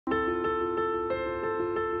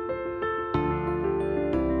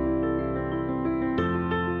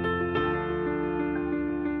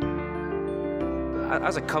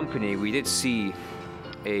As a company, we did see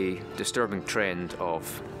a disturbing trend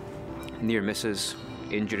of near misses,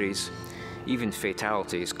 injuries, even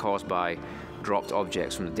fatalities caused by dropped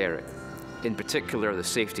objects from the derrick. In particular, the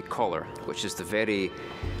safety collar, which is the very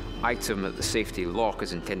item that the safety lock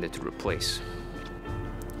is intended to replace.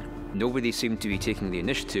 Nobody seemed to be taking the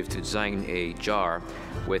initiative to design a jar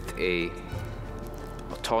with an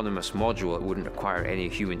autonomous module that wouldn't require any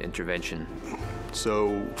human intervention.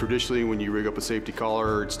 So traditionally when you rig up a safety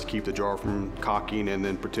collar, it's to keep the jar from cocking and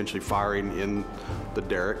then potentially firing in the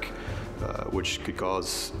derrick, which could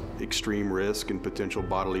cause extreme risk and potential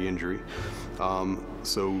bodily injury.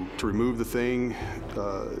 So to remove the thing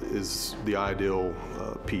is the ideal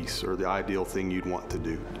piece, or the ideal thing you'd want to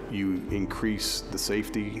do. You increase the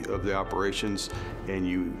safety of the operations, and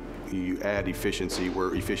you add efficiency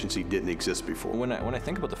where efficiency didn't exist before. When I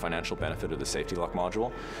think about the financial benefit of the safety lock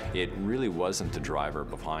module, it really wasn't the driver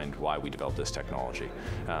behind why we developed this technology.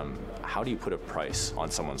 How do you put a price on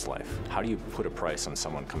someone's life? How do you put a price on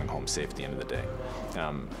someone coming home safe at the end of the day?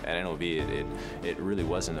 At NOV, it really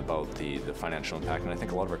wasn't about the financial impact, and I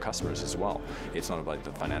think a lot of our customers as well. It's not about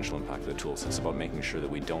the financial impact of the tools, it's about making sure that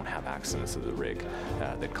we don't have accidents of the rig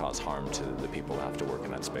that cause harm to the people that have to work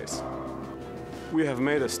in that space. We have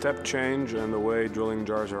made a step change in the way drilling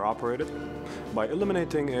jars are operated by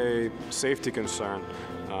eliminating a safety concern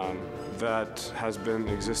that has been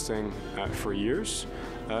existing for years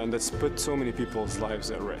and that's put so many people's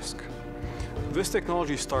lives at risk. This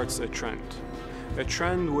technology starts a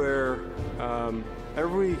trend where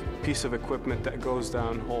every piece of equipment that goes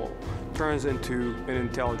downhole turns into an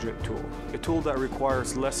intelligent tool, a tool that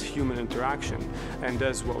requires less human interaction and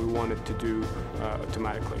does what we want it to do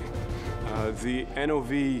automatically. The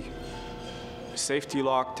NOV Safety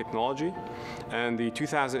Lock technology and the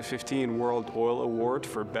 2015 World Oil Award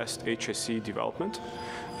for Best HSE Development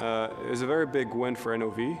is a very big win for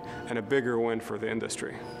NOV and a bigger win for the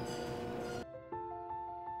industry.